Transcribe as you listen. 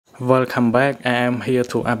Welcome back. I am here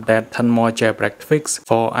to update 10 more jailbreak fix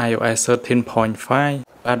for iOS 13.5.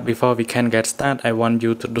 But before we can get started, I want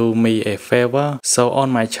you to do me a favor. So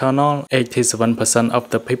on my channel, 87%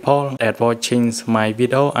 of the people that watching my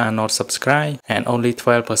video are not subscribed, and only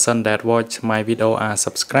 12% that watch my video are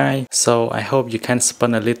subscribed. So I hope you can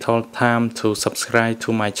spend a little time to subscribe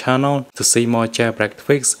to my channel to see more jailbreak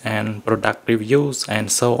fix and product reviews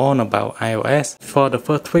and so on about iOS. For the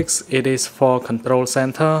first fix, it is for control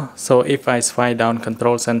center. So if I swipe down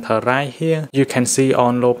control center right here, you can see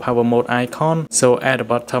on low power mode icon. So at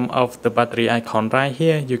the bottom of the battery icon right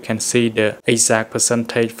here, you can see the exact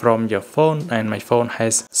percentage from your phone, and my phone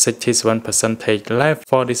has 61% left.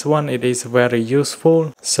 For this one, it is very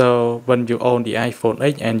useful. So when you own the iPhone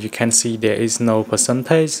 8 and you can see there is no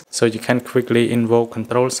percentage, so you can quickly invoke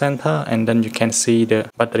control center and then you can see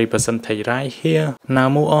the battery percentage right here. Now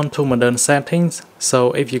move on to modern settings.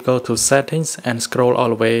 So if you go to settings and scroll all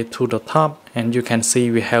the way to the top, and you can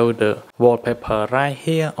see we have the wallpaper right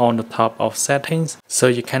here on the top of settings. So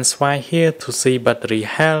you can swipe here to see battery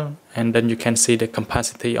health, and then you can see the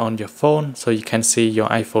capacity on your phone. So you can see your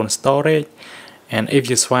iPhone storage. And if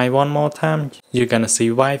you swipe one more time, you're gonna see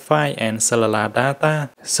Wi-Fi and cellular data.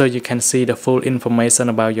 So you can see the full information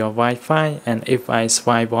about your Wi-Fi. And if I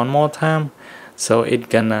swipe one more time, so it's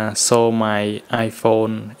gonna show my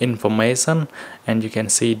iPhone information, and you can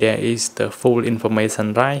see there is the full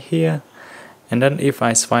information right here. And then if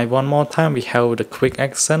I swipe one more time, we have the quick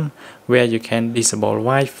action where you can disable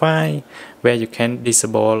Wi-Fi, where you can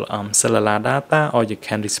disable cellular data, or you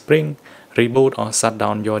can respring, reboot, or shut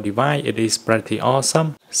down your device. It is pretty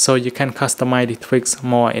awesome. So you can customize the tweaks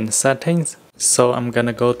more in settings. So I'm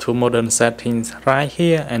gonna go to modern settings right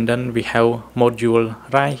here, and then we have module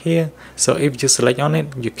right here. So if you select on it,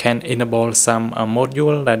 you can enable some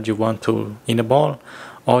module that you want to enable,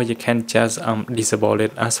 or you can just disable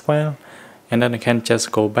it as well. And then you can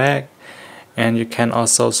just go back, and you can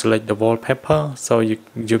also select the wallpaper. So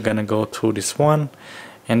you're gonna go to this one,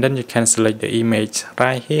 and then you can select the image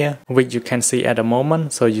right here, which you can see at the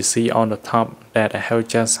moment. So you see on the top that I have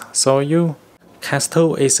just shown you. Cask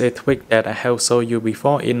 2 is a tweak that I have shown you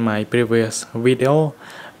before in my previous video,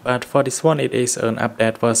 but for this one it is an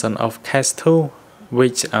update version of Cask 2,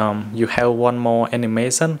 which you have one more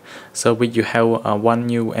animation. So which you have one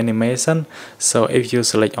new animation. So if you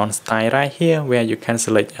select on style right here, where you can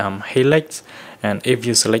select helix, and if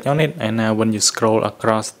you select on it, and now when you scroll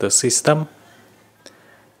across the system,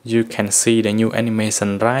 you can see the new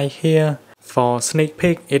animation right here. For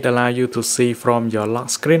SneakPeak, it allows you to see from your lock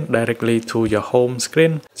screen directly to your home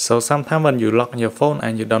screen. So sometimes when you lock your phone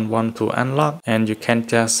and you don't want to unlock, and you can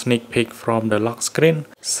just sneak peek from the lock screen.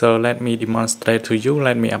 So let me demonstrate to you.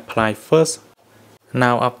 Let me apply first.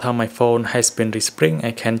 Now after my phone has been respring,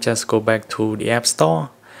 I can just go back to the App Store.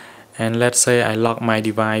 And let's say I lock my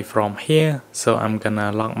device from here. So I'm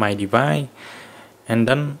gonna lock my device. And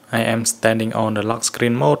then I am standing on the lock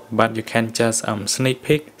screen mode, but you can just sneak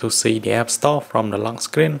peek to see the App Store from the lock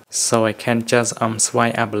screen. So I can just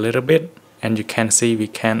swipe up a little bit, and you can see we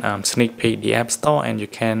can sneak peek the App Store, and you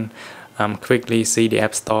can quickly see the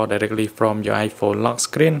App Store directly from your iPhone lock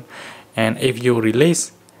screen. And if you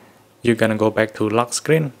release, you're gonna go back to lock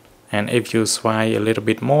screen, and if you swipe a little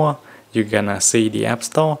bit more, you're gonna see the App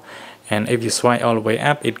Store. And if you swipe all the way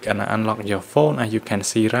up, it's gonna unlock your phone, as you can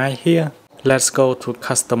see right here. Let's go to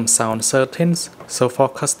custom sound settings. So for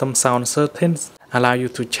custom sound settings, allow you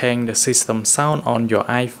to change the system sound on your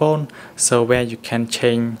iPhone. So where you can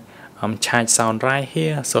change charge sound right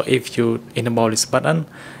here. So if you enable this button,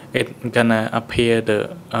 it's gonna appear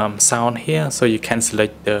the sound here. So you can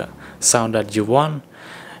select the sound that you want.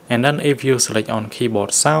 And then if you select on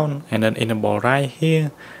keyboard sound and then enable right here,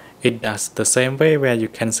 it does the same way where you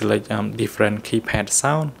can select different keypad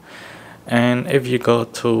sound. And if you go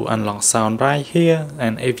to unlock sound right here,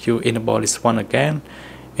 and if you enable this one again,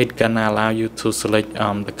 it's gonna allow you to select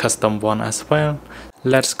the custom one as well.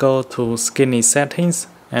 Let's go to SkinnySettings,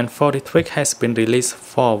 and for the tweak has been released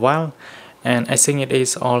for a while, and I think it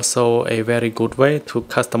is also a very good way to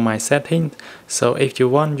customize settings. So if you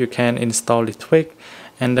want, you can install the tweak,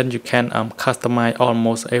 and then you can customize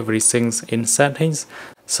almost everything in settings.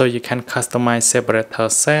 So you can customize separator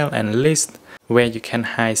cell and list, where you can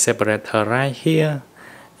hide separator right here.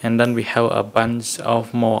 And then we have a bunch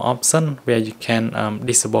of more options where you can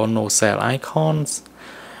disable no cell icons.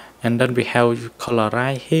 And then we have color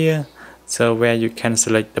right here, so where you can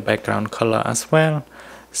select the background color as well.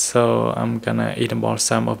 So I'm gonna enable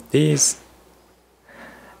some of these,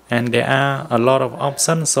 and there are a lot of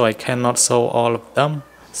options, so I cannot show all of them,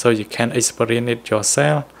 so you can experience it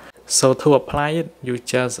yourself. So to apply it, you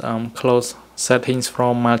just close settings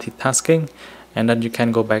from multitasking, and then you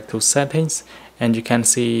can go back to settings, and you can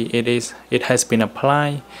see it has been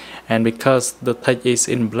applied. And because the text is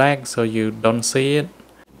in black, so you don't see it.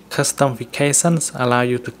 Custofications allow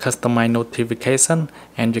you to customize notification,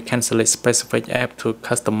 and you can select specific app to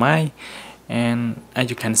customize. And as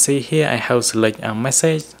you can see here, I have select a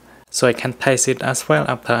message, so I can test it as well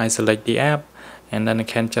after I select the app. And then I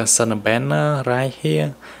can just send a banner right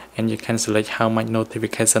here, and you can select how much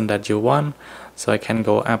notification that you want. So I can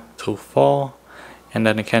go up to 4, and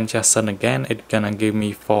then I can just send again. It's gonna give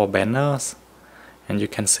me 4 banners, and you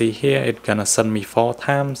can see here it's gonna send me 4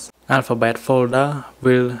 times. Alphabet folder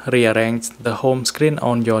will rearrange the home screen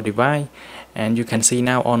on your device, and you can see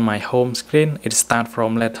now on my home screen it starts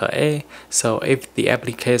from letter A. So if the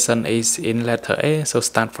application is in letter A, so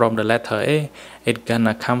start from the letter A, it's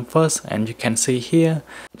gonna come first, and you can see here.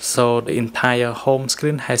 So the entire home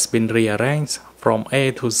screen has been rearranged from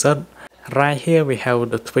A to Z. Right here we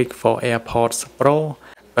have the tweak for AirPods Pro,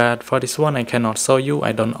 but for this one I cannot show you.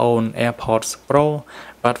 I don't own AirPods Pro,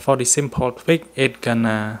 but for the simple tweak, it's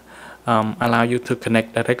gonna allow you to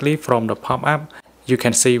connect directly from the pop-up. You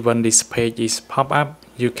can see when this page is pop up,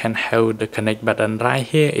 you can hold the connect button right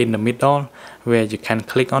here in the middle, where you can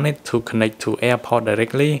click on it to connect to AirPod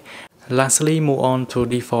directly. Lastly, move on to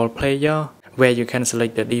default player, where you can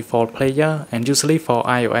select the default player, and usually for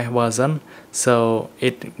iOS version, so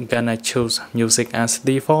it gonna choose music as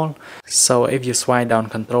default. So if you swipe down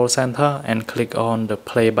control center and click on the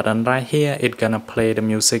play button right here, it gonna play the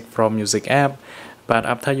music from music app. But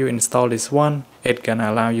after you install this one, it's gonna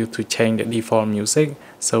allow you to change the default music,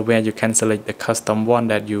 so where you can select the custom one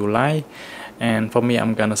that you like. And for me,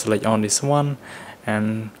 I'm gonna select on this one,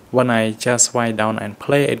 and when I just swipe down and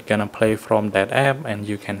play, it's gonna play from that app, and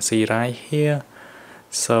you can see right here.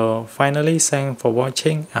 So finally, thanks for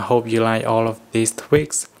watching. I hope you like all of these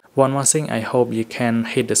tweaks. One more thing, I hope you can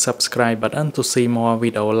hit the subscribe button to see more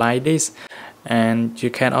videos like this, and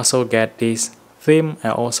you can also get this theme I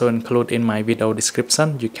also include in my video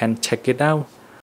description. You can check it out.